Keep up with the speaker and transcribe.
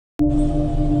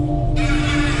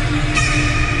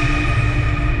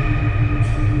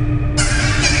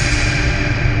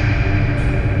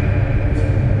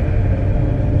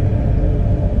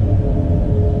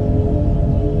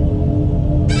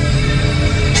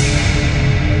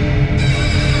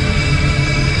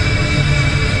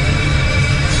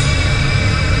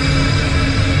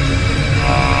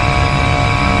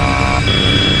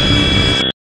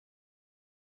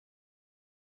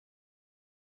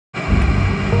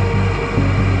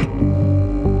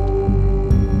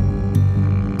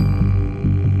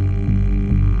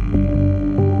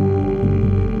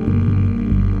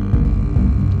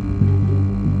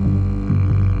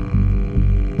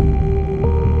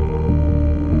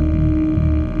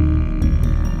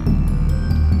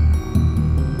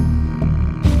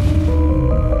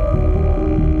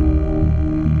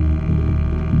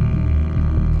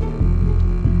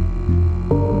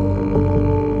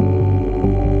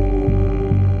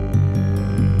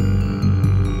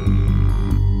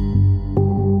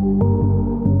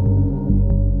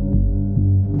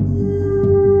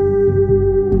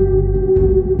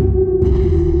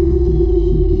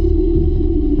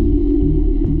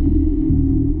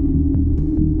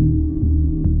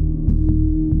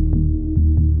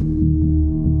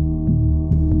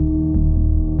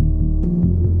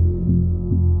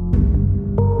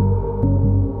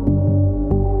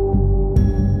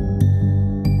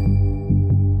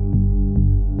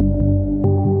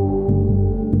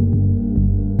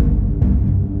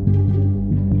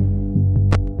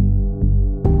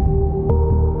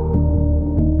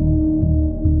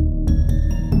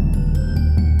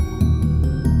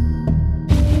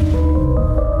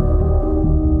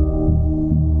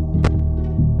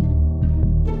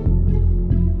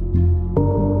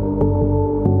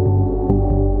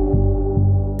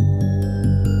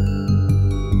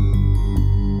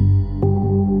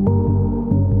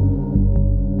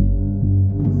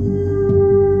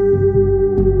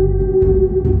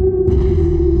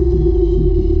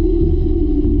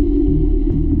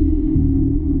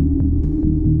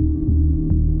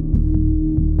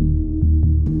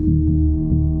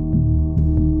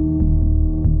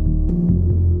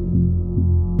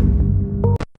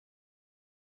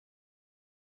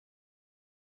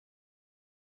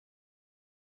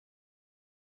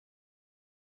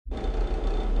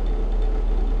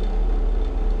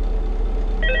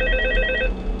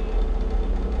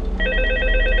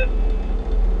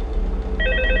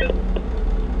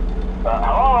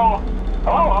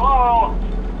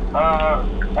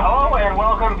Hello and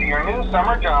welcome to your new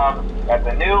summer job at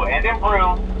the new and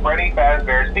improved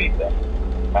Freddys Pizza.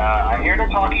 I'm here to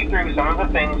talk you through some of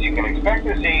the things you can expect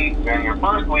to see during your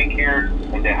first week here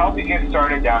and to help you get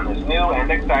started down this new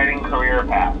and exciting career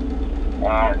path.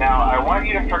 Now, I want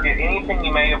you to forget anything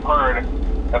you may have heard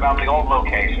about the old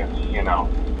location. You know,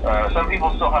 some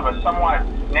people still have a somewhat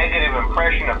negative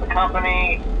impression of the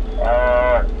company.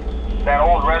 That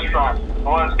old restaurant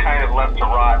was kind of left to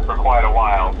rot for quite a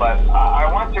while, but I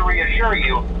want to reassure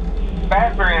you,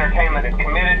 Fazbear Entertainment is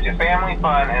committed to family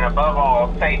fun and above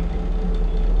all, safety.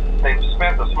 They've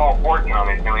spent a small fortune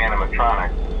on these new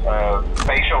animatronics.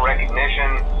 Facial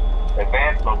recognition,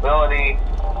 advanced mobility,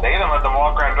 they even let them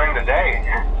walk around during the day.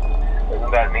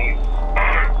 Isn't that neat?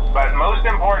 But most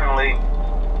importantly,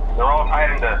 they're all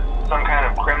tied into some kind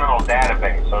of criminal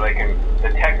database so they can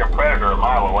detect a predator a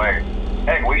mile away.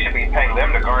 Heck, we should be paying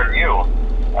them to guard you.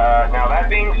 Now that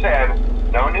being said,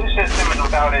 no new system is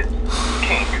without its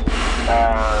kinks.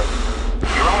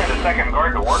 You're only the second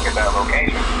guard to work at that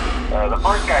location. The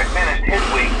first guy finished his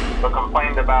week but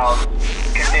complained about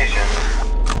conditions.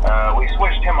 We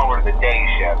switched him over to the day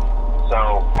shift.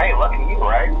 So, hey, lucky you,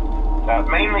 right?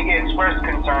 Mainly he expressed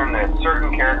concern that certain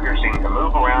characters seem to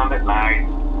move around at night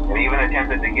and even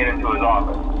attempted to get into his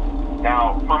office.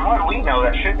 Now, from what we know,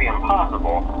 that should be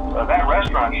impossible. That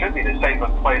restaurant should be the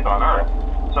safest place on Earth.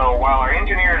 So while our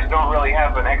engineers don't really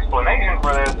have an explanation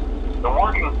for this, the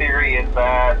working theory is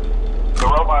that the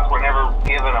robots were never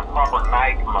given a proper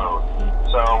night mode.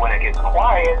 So when it gets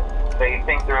quiet, they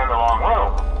think they're in the wrong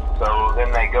room. So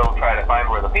then they go try to find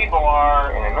where the people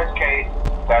are, and in this case,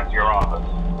 that's your office.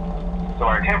 So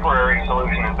our temporary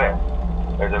solution is this.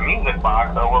 There's a music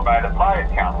box over by the prize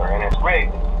counter, and it's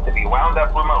rigged to be wound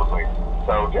up remotely.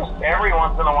 So just every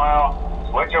once in a while,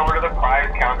 switch over to the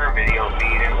prize counter video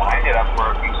feed and wind it up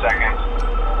for a few seconds.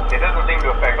 It doesn't seem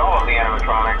to affect all of the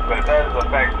animatronics, but it does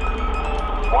affect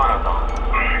one of them.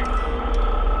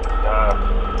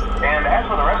 And as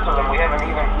for the rest of them, we have an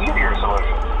even easier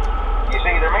solution. You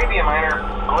see, there may be a minor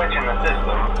glitch in the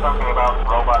system, something about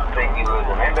robots thinking he was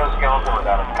an endoskeleton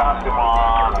without his costume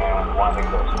on and wanting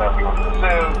to stuff you into the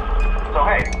suit. So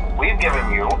hey, we've given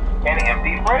you an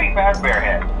empty Freddy Fazbear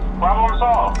head. Problem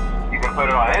solved. You can put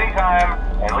it on any time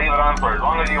and leave it on for as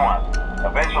long as you want.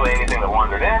 Eventually, anything that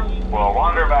wandered in will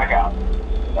wander back out.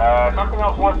 Something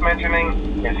else worth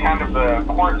mentioning is kind of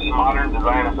the quartz modern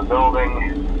design of the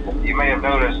building. You may have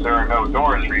noticed there are no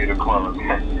doors for you to close.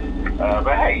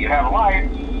 But hey, you have light,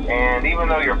 and even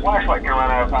though your flashlight can run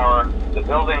out of power, the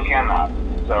building cannot.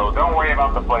 So don't worry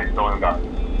about the place going dark.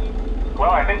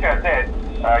 Well, I think that's it.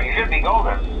 You should be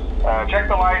golden. Check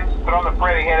the lights, put on the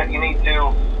Freddy head if you need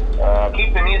to.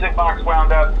 Keep the music box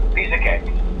wound up. Piece of cake.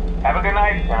 Have a good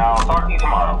night, and I'll talk to you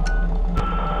tomorrow.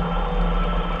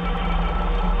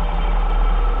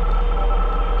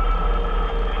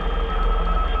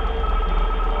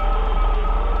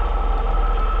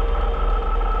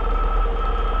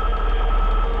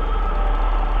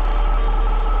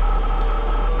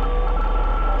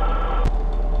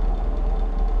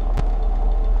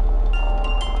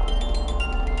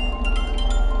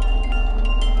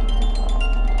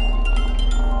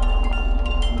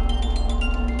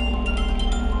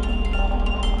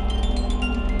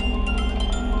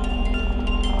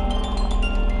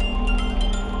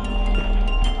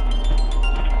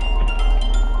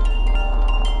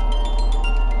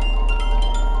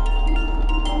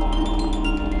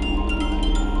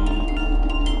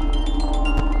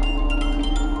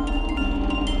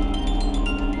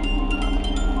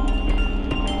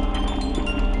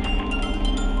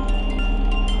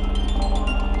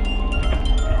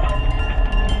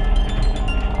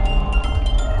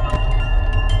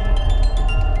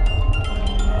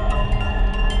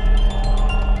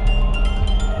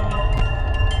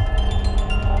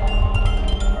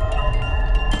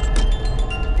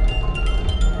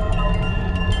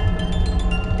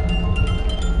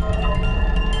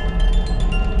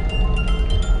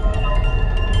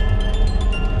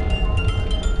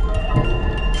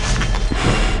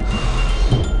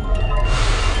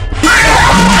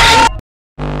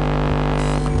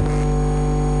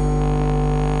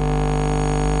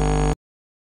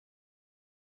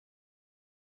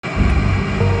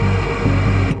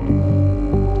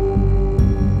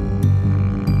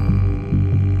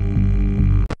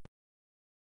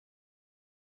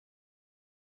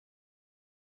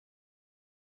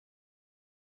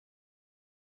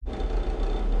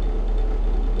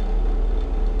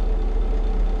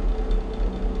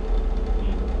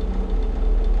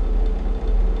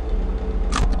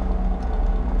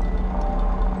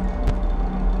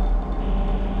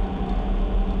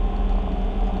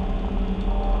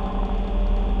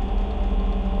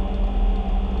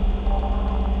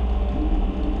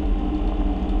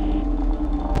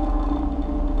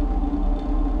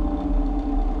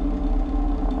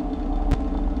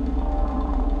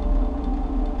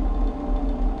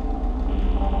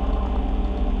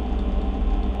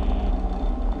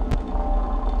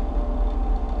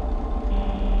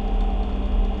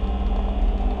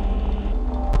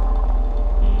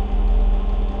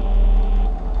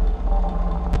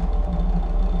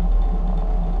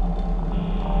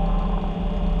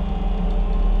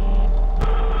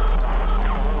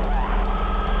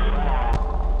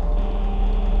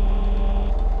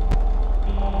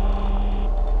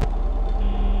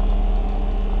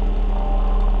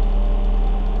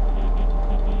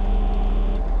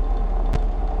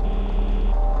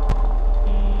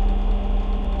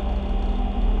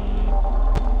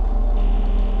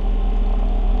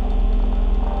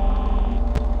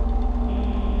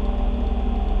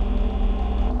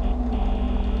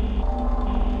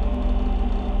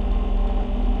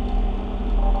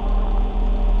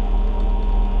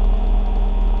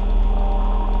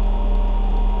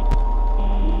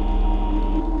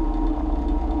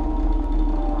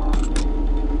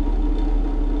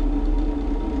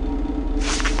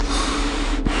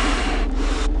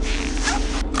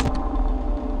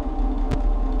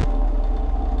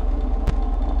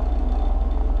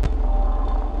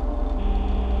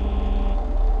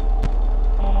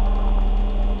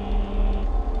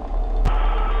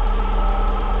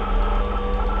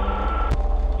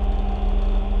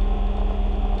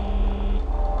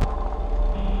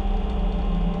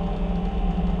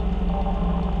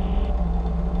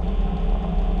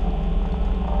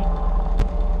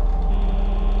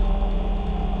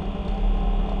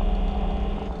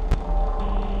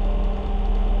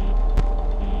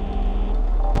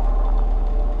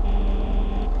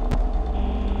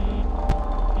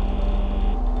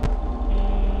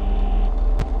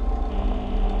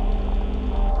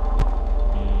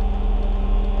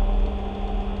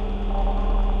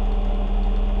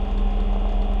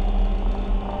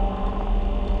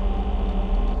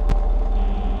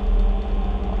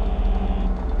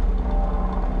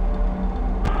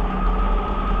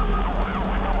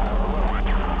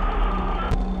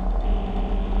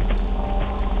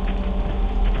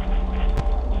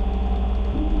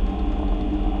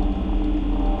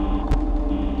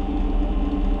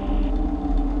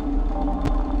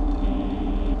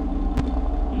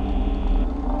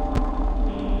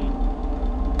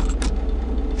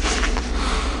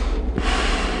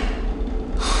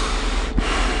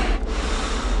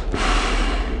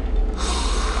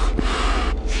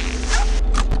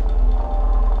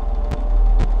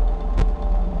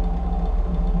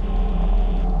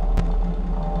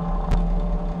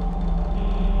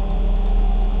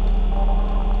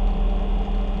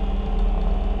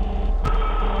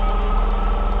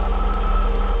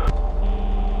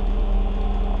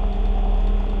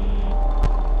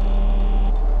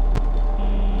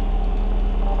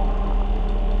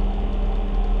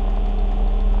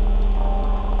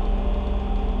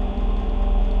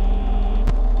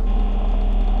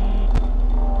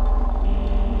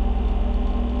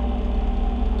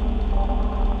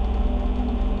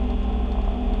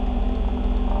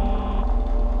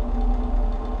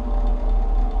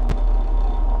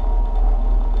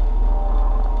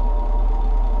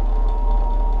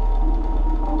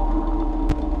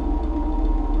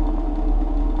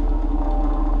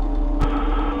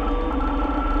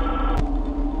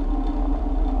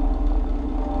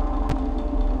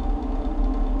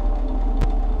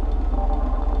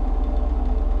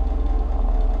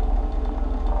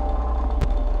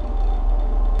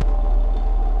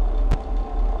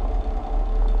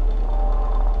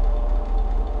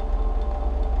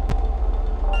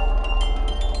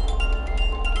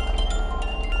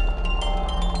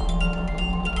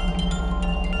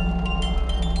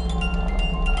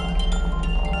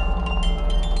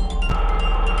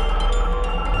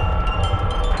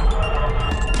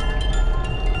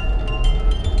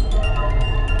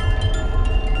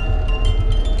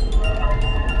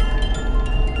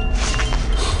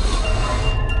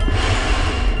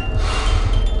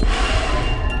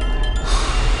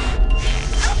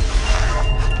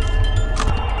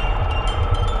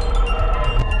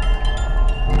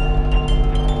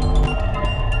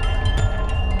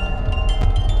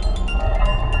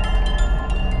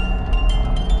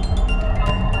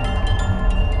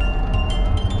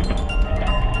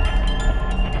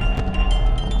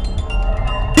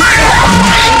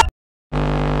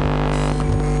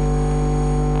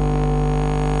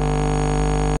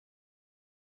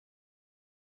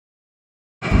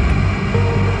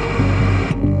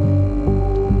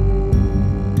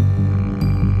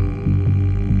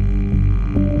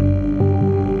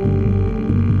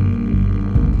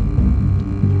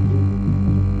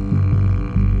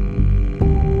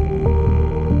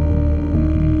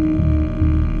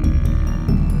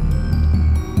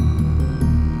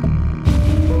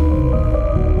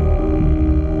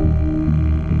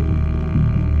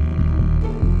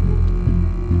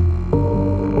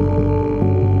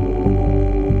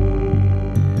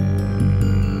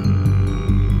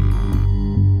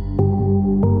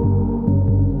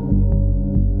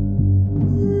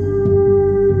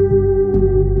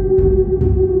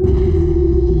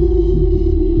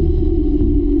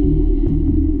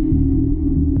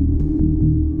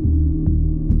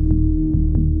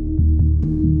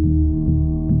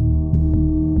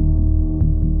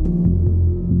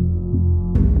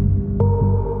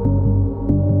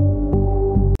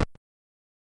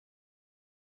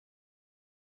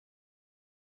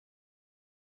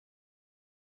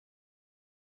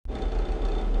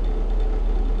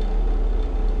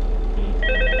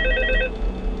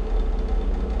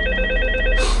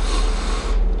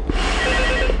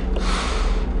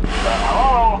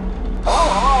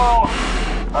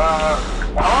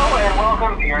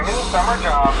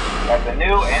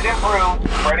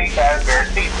 Freddy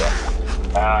Fazbear's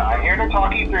Pizza. I'm here to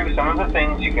talk you through some of the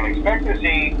things you can expect to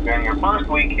see during your first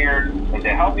week here and to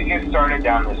help you get started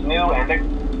down this new and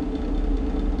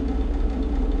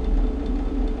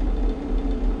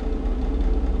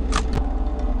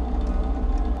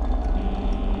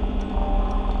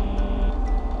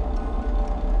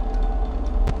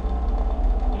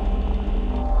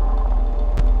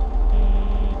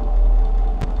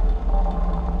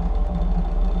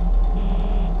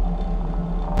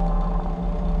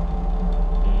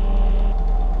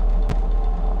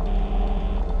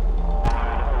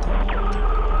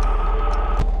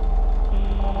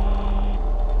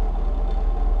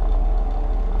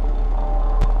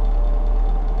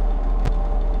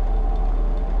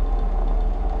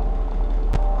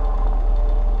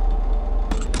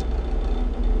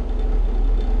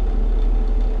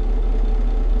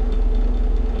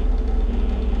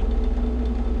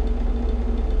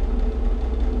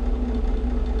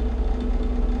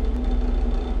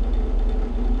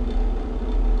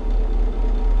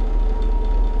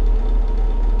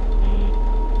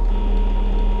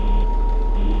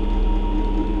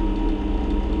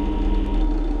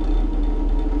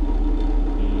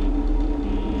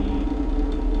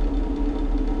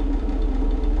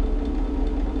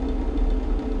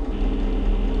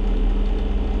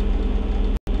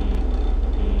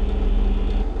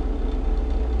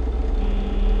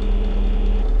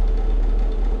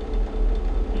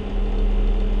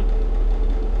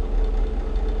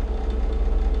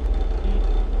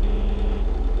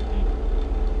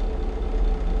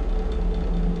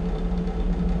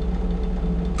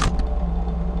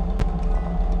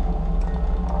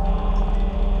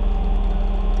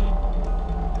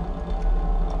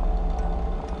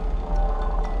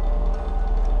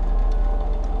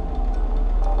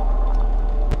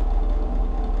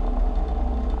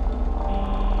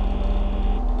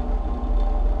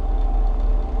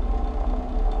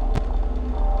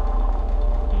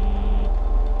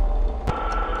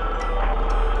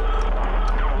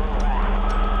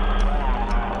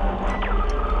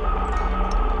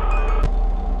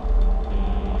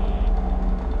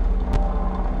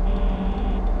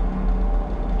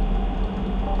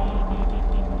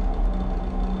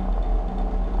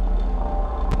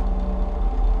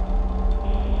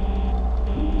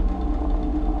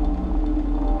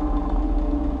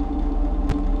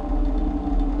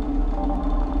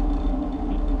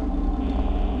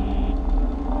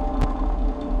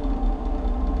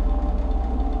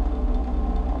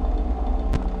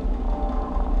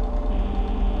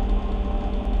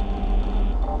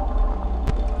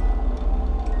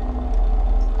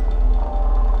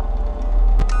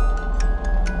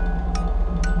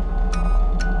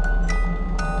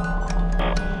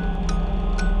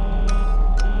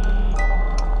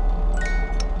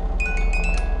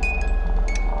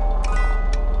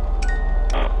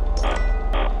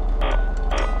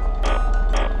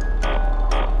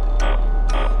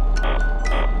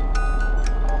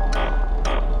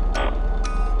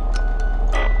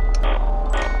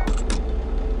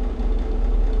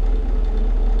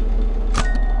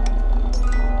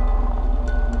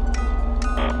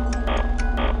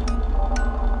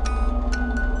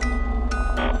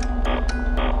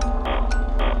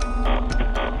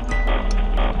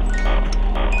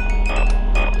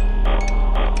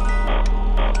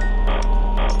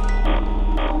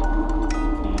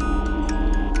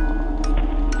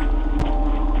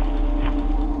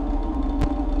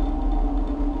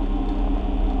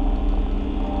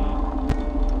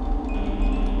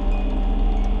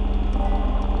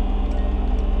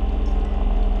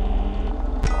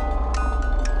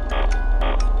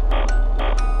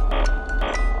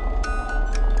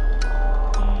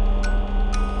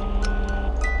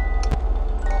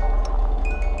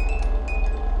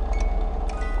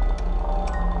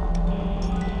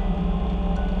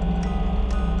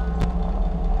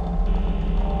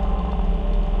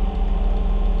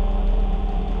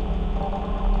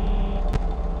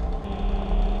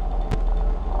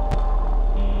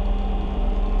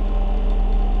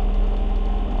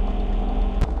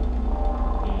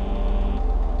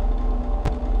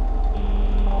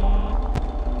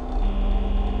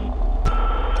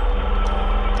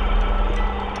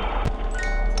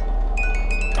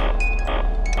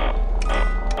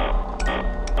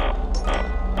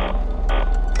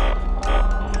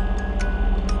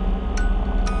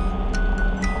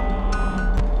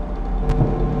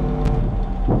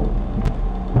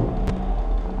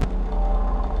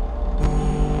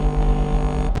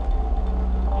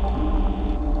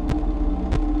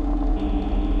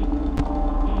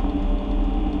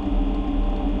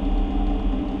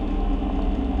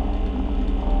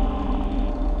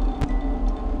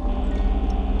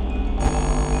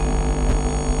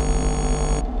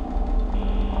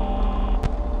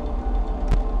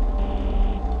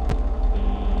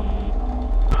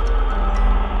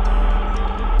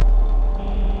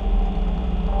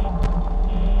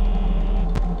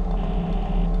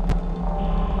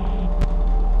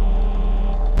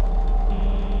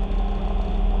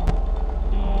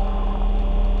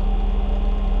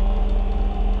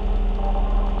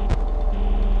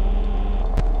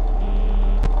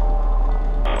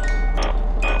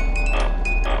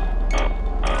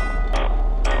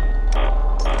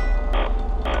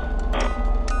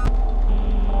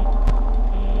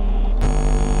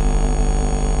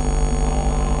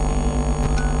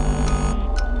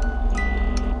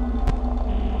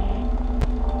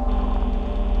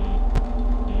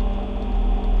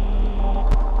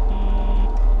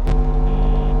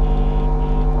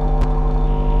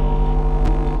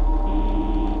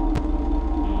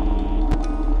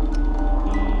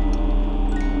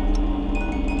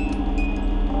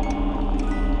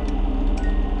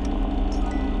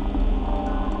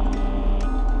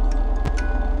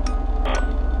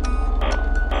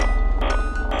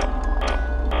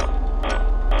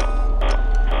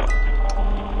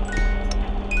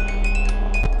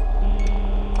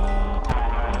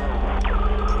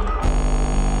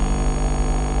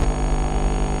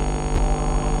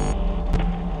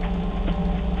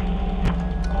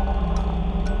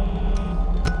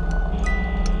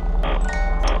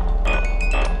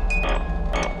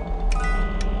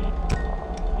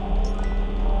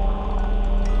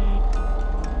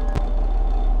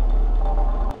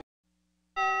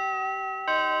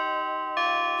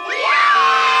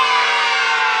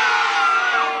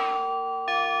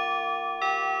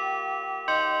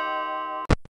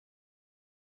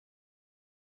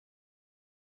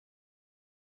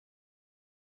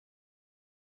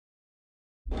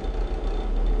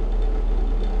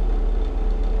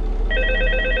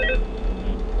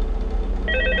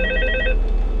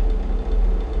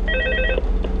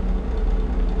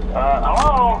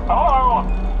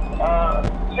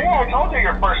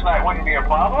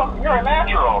you're a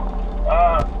natural.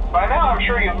 By now I'm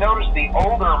sure you've noticed the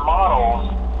older models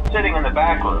sitting in the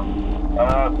back room.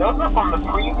 Those are from the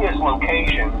previous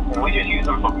location, and we just use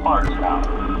them for parts now.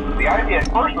 The idea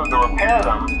at first was to repair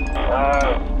them.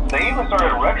 They even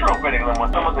started retrofitting them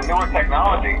with some of the newer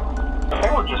technology. But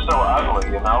they were just so ugly,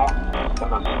 you know?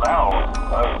 And the smell.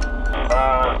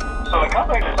 So the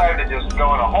company decided to just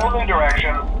go in a whole new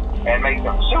direction and make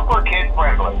them super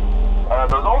kid-friendly.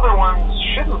 Those older ones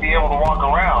shouldn't be able to walk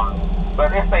around,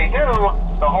 but if they do,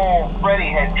 the whole Freddy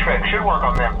head trick should work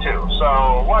on them too,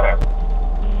 so whatever.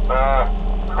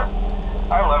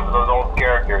 I love those old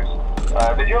characters.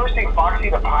 Did you ever see Foxy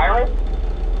the Pirate?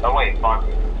 Oh wait,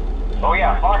 Foxy. Oh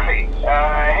yeah, Foxy.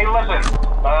 Hey listen,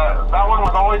 that one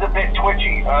was always a bit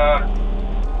twitchy.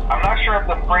 I'm not sure if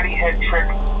the Freddy head trick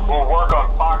will work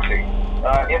on Foxy.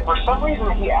 If for some reason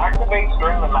he activates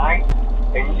during the night,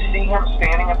 and you see him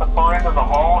standing at the far end of the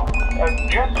hall,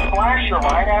 just flash your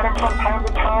light at him from time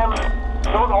to time.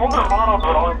 Those older models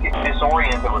would always get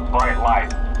disoriented with bright light.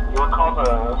 It would cause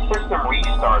a system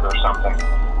restart or something.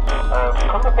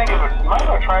 Come to think of it, you might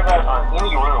want to try that on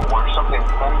any room where something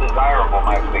undesirable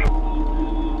might be.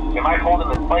 It might hold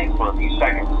him in place for a few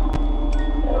seconds.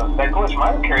 That glitch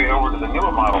might have carried over to the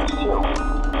newer models too.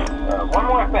 One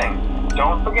more thing,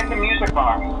 don't forget the music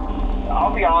box.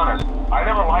 I'll be honest, I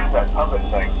never liked that puppet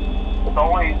thing. It's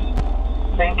always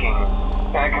thinking,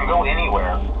 and it can go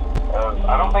anywhere.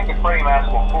 I don't think the Freddy mask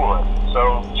will fool it,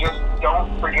 so just don't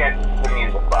forget the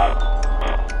music box.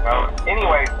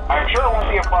 Anyway, I'm sure it won't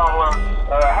be a problem.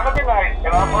 Have a good night, and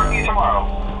I'll talk to you tomorrow.